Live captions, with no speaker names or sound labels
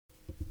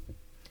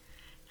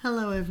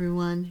Hello,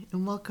 everyone,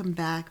 and welcome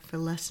back for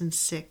Lesson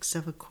 6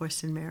 of A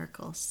Course in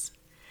Miracles.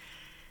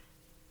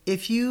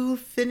 If you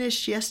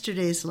finished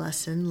yesterday's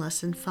lesson,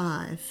 Lesson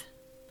 5,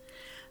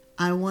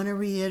 I want to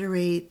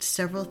reiterate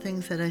several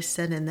things that I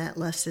said in that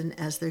lesson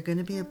as they're going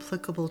to be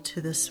applicable to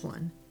this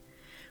one.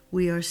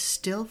 We are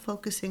still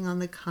focusing on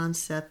the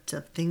concept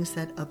of things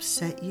that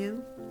upset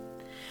you,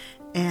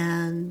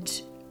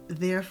 and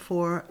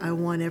therefore I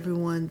want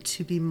everyone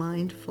to be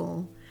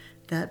mindful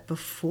that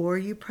before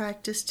you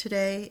practice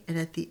today and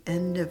at the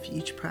end of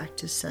each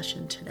practice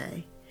session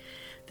today,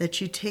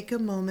 that you take a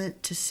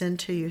moment to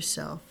center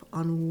yourself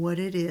on what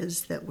it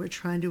is that we're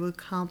trying to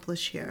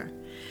accomplish here.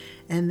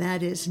 And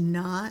that is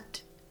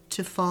not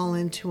to fall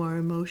into our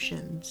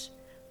emotions,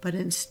 but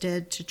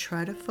instead to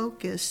try to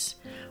focus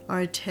our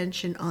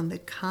attention on the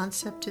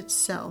concept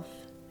itself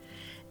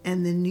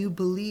and the new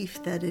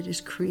belief that it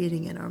is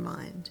creating in our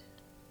mind.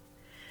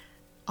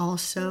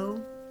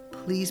 Also,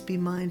 please be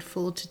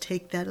mindful to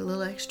take that a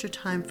little extra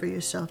time for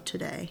yourself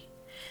today,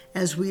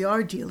 as we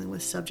are dealing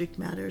with subject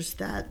matters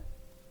that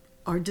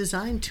are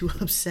designed to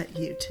upset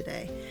you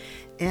today.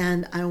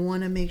 And I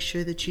want to make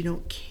sure that you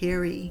don't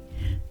carry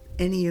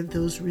any of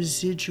those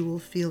residual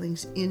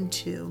feelings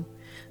into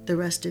the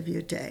rest of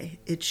your day.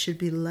 It should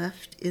be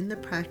left in the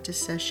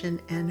practice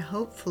session, and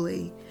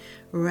hopefully,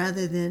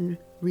 rather than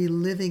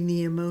reliving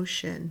the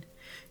emotion,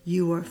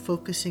 you are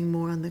focusing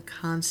more on the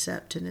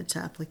concept and its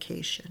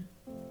application.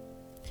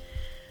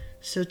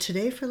 So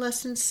today for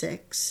Lesson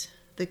 6,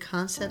 the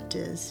concept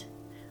is,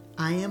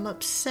 I am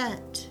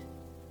upset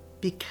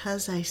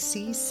because I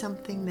see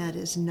something that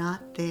is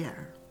not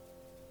there.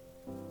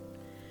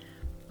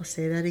 I'll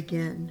say that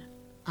again.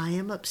 I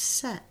am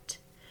upset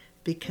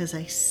because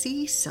I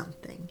see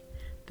something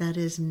that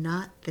is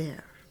not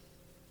there.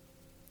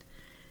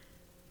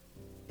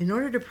 In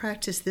order to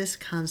practice this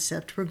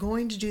concept, we're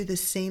going to do the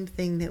same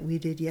thing that we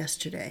did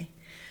yesterday,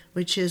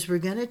 which is we're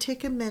going to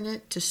take a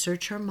minute to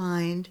search our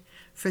mind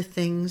for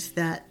things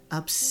that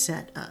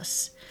upset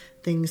us,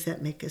 things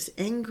that make us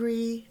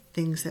angry,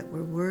 things that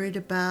we're worried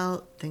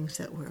about, things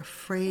that we're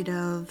afraid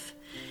of,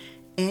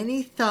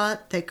 any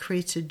thought that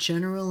creates a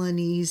general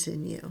unease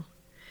in you.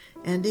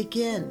 And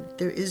again,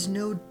 there is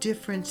no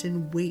difference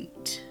in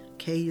weight,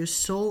 okay? Your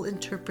soul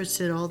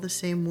interprets it all the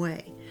same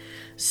way.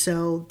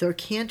 So there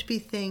can't be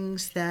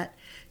things that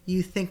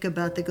you think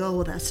about that go,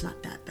 well, that's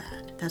not that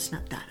bad. That's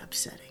not that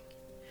upsetting.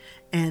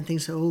 And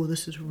things, oh,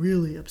 this is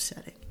really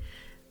upsetting.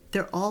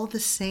 They're all the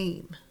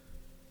same.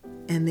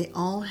 And they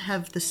all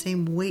have the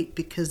same weight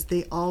because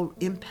they all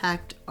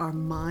impact our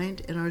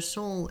mind and our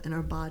soul and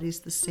our bodies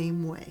the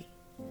same way.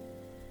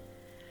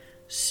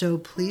 So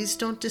please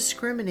don't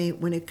discriminate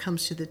when it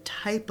comes to the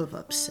type of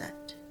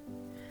upset.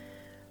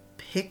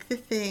 Pick the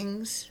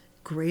things,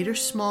 great or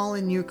small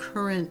in your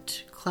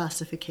current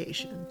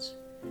classifications,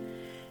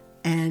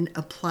 and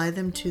apply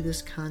them to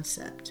this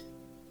concept.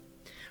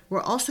 We're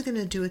also going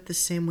to do it the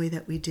same way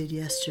that we did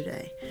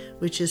yesterday,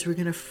 which is we're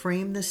going to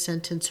frame the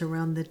sentence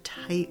around the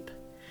type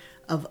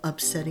of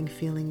upsetting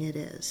feeling it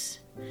is.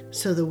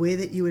 So the way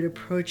that you would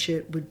approach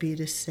it would be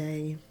to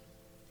say,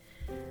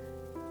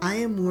 I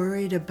am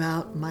worried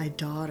about my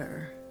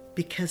daughter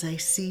because I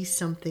see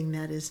something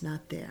that is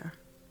not there.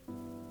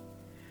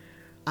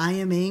 I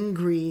am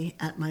angry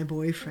at my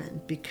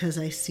boyfriend because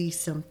I see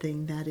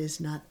something that is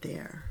not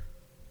there.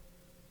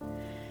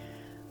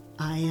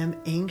 I am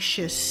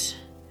anxious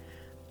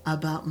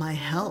about my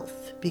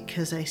health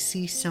because I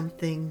see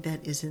something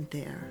that isn't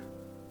there.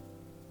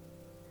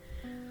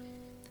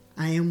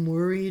 I am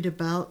worried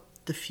about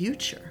the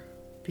future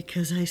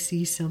because I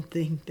see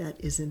something that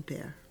isn't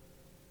there.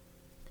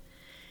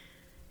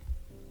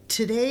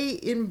 Today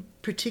in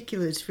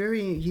particular, it's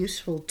very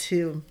useful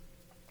to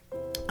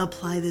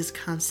apply this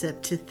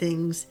concept to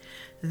things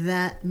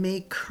that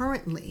may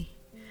currently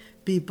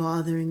be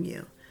bothering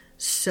you.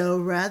 So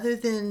rather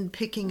than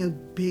picking a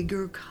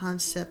bigger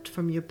concept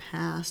from your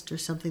past or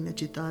something that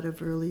you thought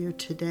of earlier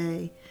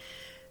today,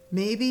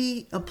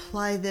 maybe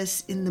apply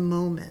this in the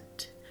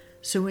moment.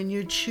 So when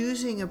you're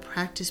choosing a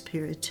practice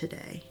period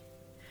today,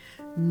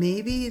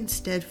 maybe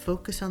instead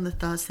focus on the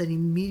thoughts that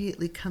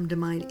immediately come to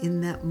mind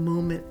in that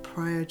moment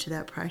prior to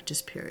that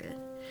practice period.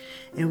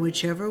 And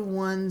whichever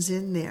ones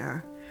in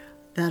there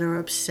that are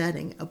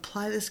upsetting,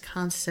 apply this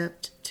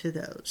concept to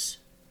those.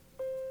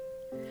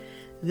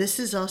 This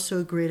is also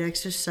a great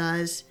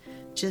exercise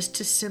just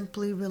to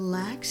simply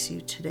relax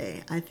you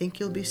today. I think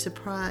you'll be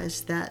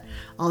surprised that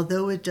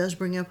although it does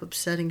bring up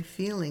upsetting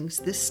feelings,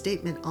 this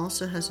statement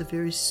also has a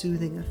very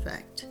soothing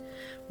effect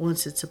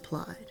once it's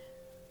applied.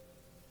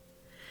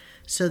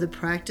 So the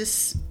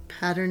practice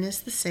pattern is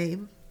the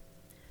same,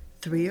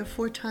 3 or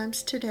 4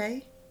 times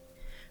today,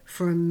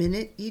 for a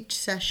minute each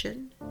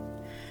session.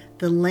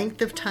 The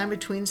length of time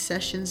between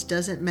sessions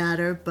doesn't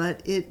matter,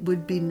 but it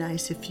would be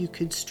nice if you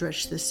could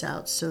stretch this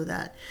out so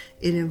that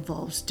it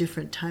involves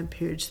different time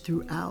periods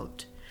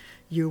throughout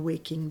your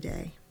waking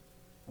day.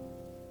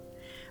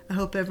 I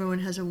hope everyone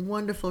has a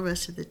wonderful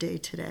rest of the day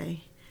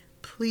today.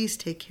 Please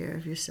take care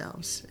of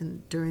yourselves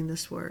during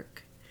this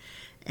work.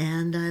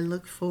 And I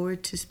look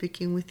forward to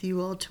speaking with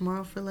you all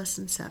tomorrow for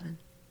Lesson 7.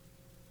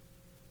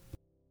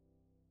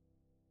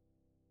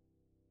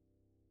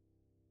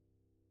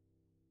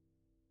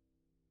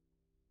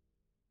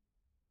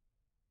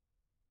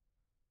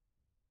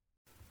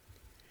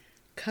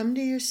 Come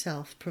to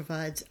Yourself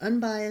provides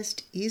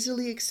unbiased,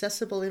 easily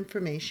accessible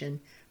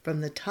information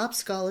from the top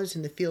scholars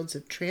in the fields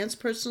of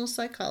transpersonal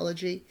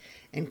psychology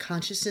and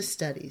consciousness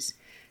studies,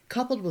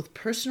 coupled with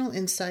personal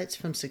insights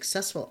from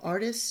successful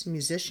artists,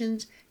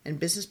 musicians, and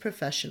business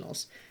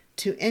professionals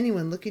to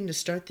anyone looking to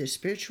start their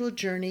spiritual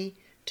journey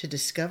to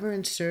discover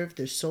and serve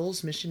their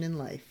soul's mission in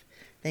life.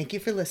 Thank you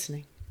for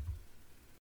listening.